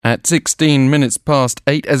At 16 minutes past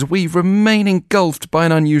 8, as we remain engulfed by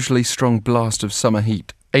an unusually strong blast of summer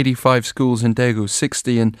heat. 85 schools in Daegu,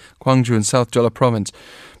 60 in Gwangju and South Jeolla Province,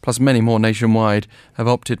 plus many more nationwide, have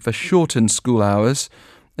opted for shortened school hours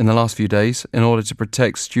in the last few days in order to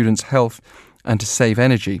protect students' health and to save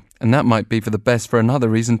energy. And that might be for the best for another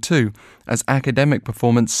reason too, as academic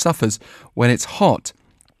performance suffers when it's hot.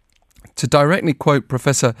 To directly quote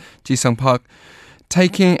Professor Jisung Park,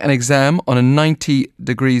 taking an exam on a 90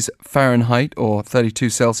 degrees Fahrenheit or 32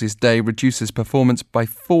 Celsius day reduces performance by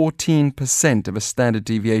 14% of a standard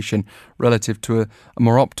deviation relative to a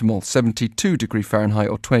more optimal 72 degree Fahrenheit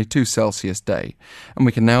or 22 Celsius day. And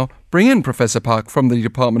we can now bring in Professor Park from the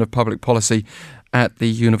Department of Public Policy at the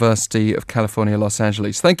University of California, Los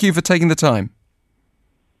Angeles. Thank you for taking the time.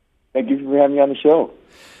 Thank you for having me on the show.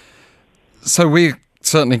 So we're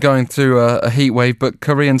certainly going through a heat wave, but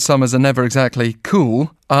Korean summers are never exactly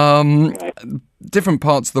cool. Different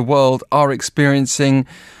parts of the world are experiencing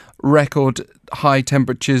record high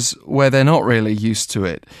temperatures where they're not really used to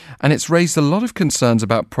it. And it's raised a lot of concerns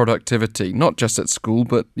about productivity, not just at school,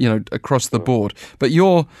 but, across the board. But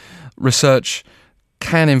your research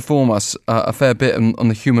can inform us a fair bit on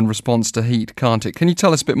the human response to heat, can't it? Can you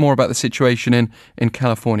tell us a bit more about the situation in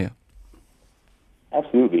California?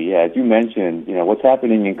 Absolutely, yeah. As you mentioned, what's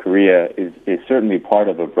happening in Korea is certainly part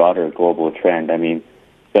of a broader global trend. I mean,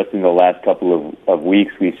 just in the last couple of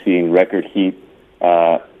weeks, we've seen record heat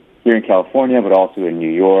here in California, but also in New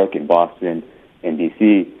York, in Boston, and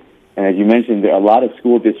D.C. And as you mentioned, there are a lot of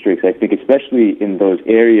school districts, I think, especially in those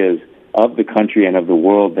areas of the country and of the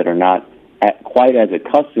world that are not quite as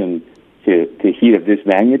accustomed to heat of this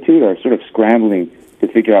magnitude, are sort of scrambling to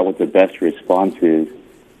figure out what the best response is.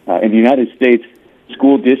 In the United States,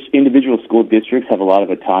 individual school districts have a lot of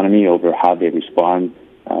autonomy over how they respond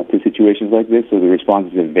to situations like this, so the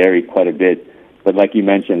responses have varied quite a bit. But like you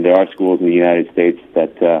mentioned, there are schools in the United States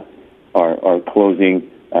that are closing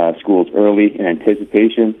schools early in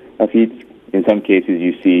anticipation of heat. In some cases,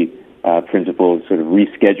 you see principals sort of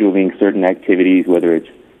rescheduling certain activities, whether it's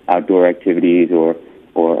outdoor activities or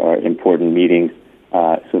important meetings,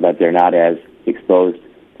 so that they're not as exposed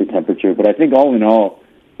to temperature. But I think all in all,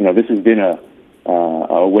 this has been a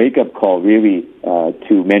wake-up call, really,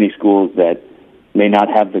 to many schools that may not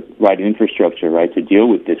have the right infrastructure, right, to deal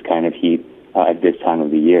with this kind of heat at this time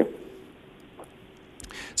of the year.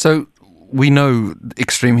 So we know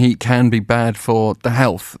extreme heat can be bad for the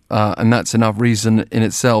health, and that's enough reason in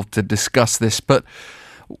itself to discuss this. But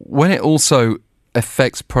when it also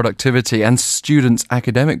affects productivity and students'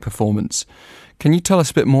 academic performance, can you tell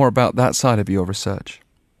us a bit more about that side of your research?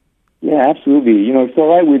 Yeah, absolutely. If it's all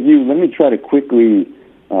right with you, let me try to quickly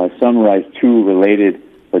summarize two related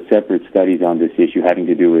but separate studies on this issue having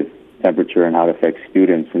to do with temperature and how it affects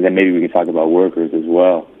students, and then maybe we can talk about workers as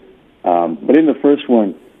well. But in the first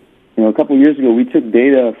one, a couple of years ago, we took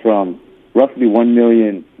data from roughly 1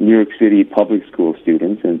 million New York City public school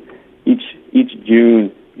students, and each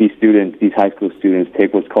June, these high school students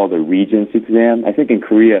take what's called a Regents exam. I think in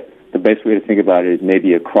Korea, the best way to think about it is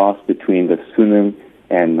maybe a cross between the Suneung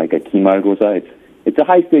and like a Kimalgosa. It's a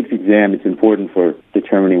high-stakes exam. It's important for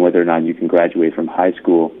determining whether or not you can graduate from high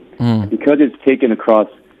school. Because it's taken across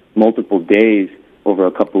multiple days over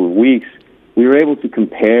a couple of weeks, we were able to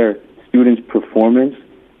compare students' performance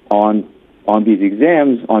on these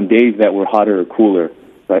exams on days that were hotter or cooler,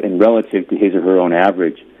 right, and relative to his or her own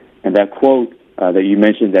average. And that quote that you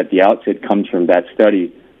mentioned at the outset comes from that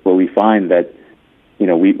study, where we find that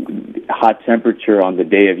hot temperature on the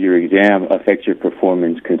day of your exam affects your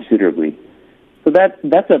performance considerably. So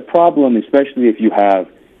that's a problem, especially if you have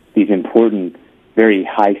these important, very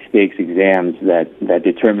high-stakes exams that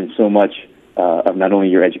determine so much of not only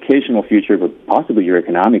your educational future, but possibly your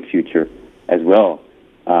economic future as well.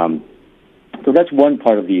 So that's one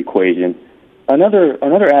part of the equation.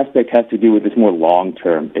 Another aspect has to do with this more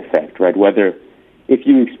long-term effect, right? Whether if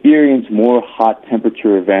you experience more hot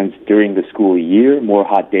temperature events during the school year, more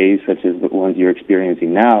hot days such as the ones you're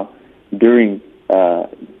experiencing now, during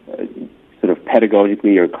sort of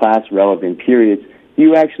pedagogically or class-relevant periods,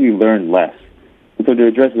 you actually learn less. And so to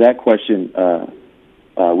address that question,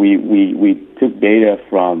 we took data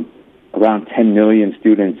from around 10 million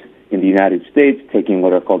students in the United States taking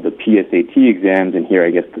what are called the PSAT exams, and here I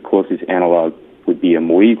guess the closest analog would be a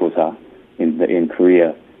모의고사 in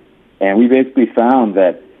Korea. And we basically found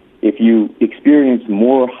that if you experience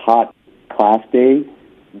more hot class days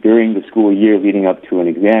during the school year leading up to an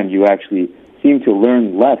exam, you actually seem to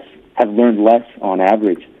have learned less on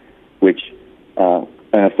average, which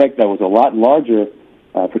an effect that was a lot larger,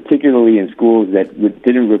 particularly in schools that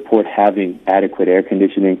didn't report having adequate air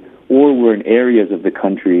conditioning or we're in areas of the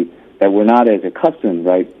country that we're not as accustomed,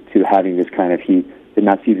 right, to having this kind of heat, did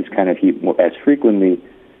not see this kind of heat as frequently.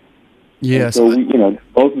 Yes. And so,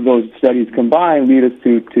 both of those studies combined lead us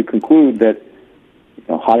to conclude that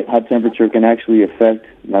hot temperature can actually affect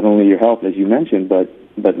not only your health, as you mentioned,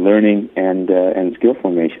 but learning and skill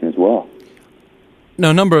formation as well.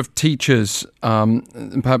 Now, a number of teachers,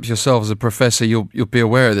 and perhaps yourself as a professor, you'll be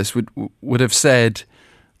aware of this, would have said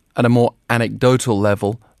at a more anecdotal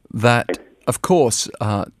level that, of course,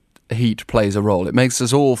 heat plays a role. It makes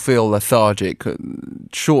us all feel lethargic,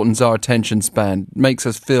 shortens our attention span, makes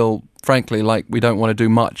us feel, frankly, like we don't want to do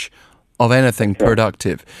much of anything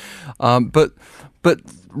productive. But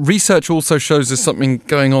research also shows there's something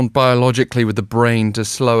going on biologically with the brain to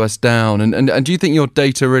slow us down. And do you think your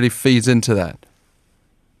data really feeds into that?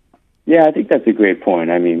 Yeah, I think that's a great point.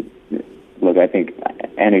 I mean, look, I think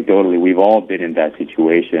anecdotally we've all been in that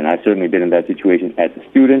situation. I've certainly been in that situation as a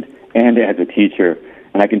student and as a teacher,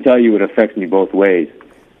 and I can tell you it affects me both ways.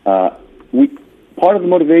 Part of the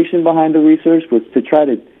motivation behind the research was to try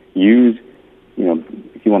to use,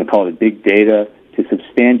 if you want to call it big data, to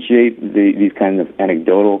substantiate these kinds of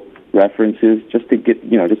anecdotal references, just to get,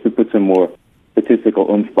 just to put some more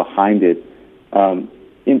statistical oomph behind it.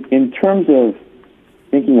 In terms of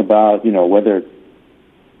thinking about, whether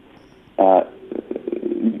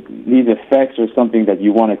these effects are something that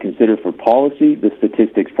you want to consider for policy, the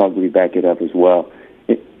statistics probably back it up as well.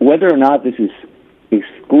 Whether or not this is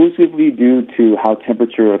exclusively due to how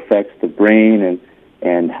temperature affects the brain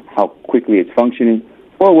and how quickly it's functioning,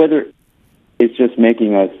 or whether it's just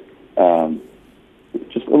making us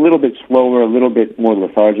just a little bit slower, a little bit more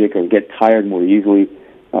lethargic, or get tired more easily,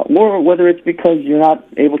 or whether it's because you're not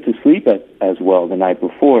able to sleep as well the night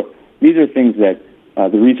before. These are things that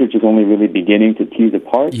the research is only really beginning to tease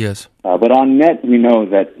apart. Yes. But on net, we know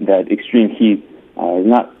that extreme heat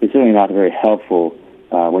is certainly not very helpful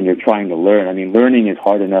when you're trying to learn. I mean, learning is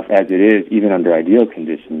hard enough as it is, even under ideal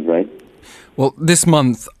conditions, right? Well, this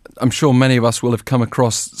month, I'm sure many of us will have come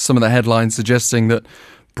across some of the headlines suggesting that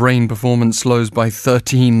brain performance slows by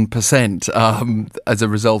 13% as a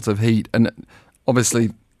result of heat. And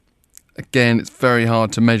obviously, again, it's very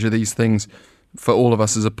hard to measure these things for all of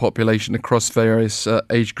us as a population across various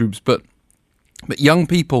age groups. But young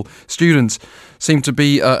people, students, seem to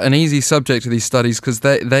be an easy subject to these studies because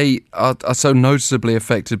they are so noticeably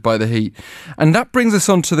affected by the heat. And that brings us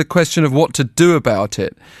on to the question of what to do about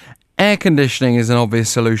it. Air conditioning is an obvious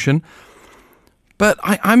solution. But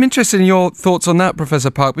I'm interested in your thoughts on that, Professor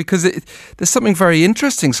Park, because there's something very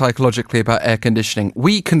interesting psychologically about air conditioning.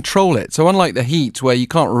 We control it. So unlike the heat, where you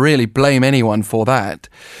can't really blame anyone for that,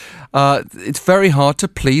 it's very hard to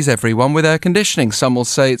please everyone with air conditioning. Some will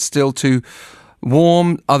say it's still too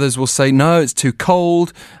warm. Others will say, no, it's too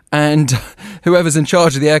cold. And whoever's in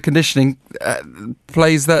charge of the air conditioning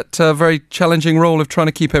plays that very challenging role of trying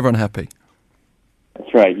to keep everyone happy.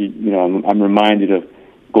 That's right. I'm reminded of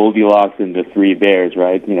Goldilocks and the Three Bears,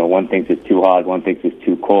 right? One thinks it's too hot, one thinks it's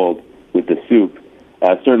too cold with the soup.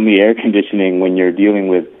 Certainly air conditioning, when you're dealing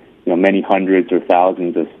with many hundreds or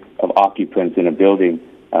thousands of occupants in a building,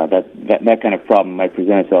 that kind of problem might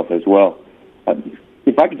present itself as well.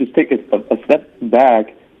 If I could just take a step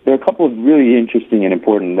back, there are a couple of really interesting and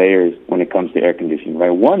important layers when it comes to air conditioning, right?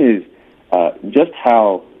 One is just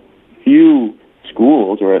how few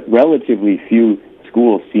schools, or relatively few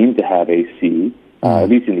schools, seem to have AC, at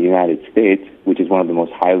least in the United States, which is one of the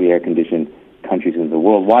most highly air-conditioned countries in the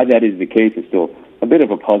world. Why that is the case is still a bit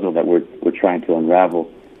of a puzzle that we're trying to unravel.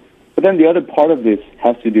 But then the other part of this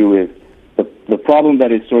has to do with the problem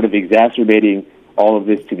that is sort of exacerbating all of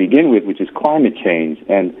this to begin with, which is climate change.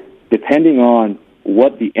 And depending on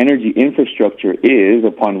what the energy infrastructure is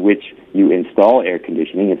upon which you install air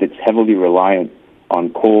conditioning, if it's heavily reliant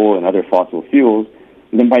on coal and other fossil fuels,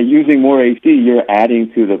 then by using more AC, you're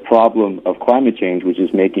adding to the problem of climate change, which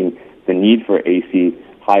is making the need for AC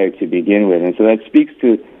higher to begin with. And so that speaks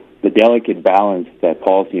to the delicate balance that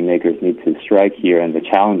policymakers need to strike here and the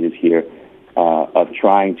challenges here of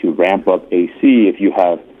trying to ramp up AC if you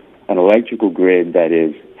have an electrical grid that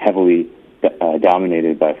is heavily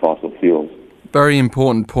dominated by fossil fuels. Very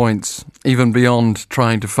important points, even beyond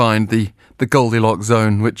trying to find the Goldilocks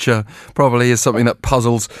zone, which probably is something that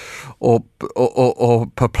puzzles or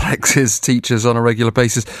perplexes teachers on a regular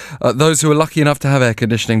basis. Those who are lucky enough to have air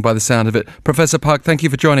conditioning by the sound of it. Professor Park, thank you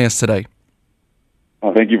for joining us today.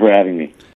 Thank you for having me.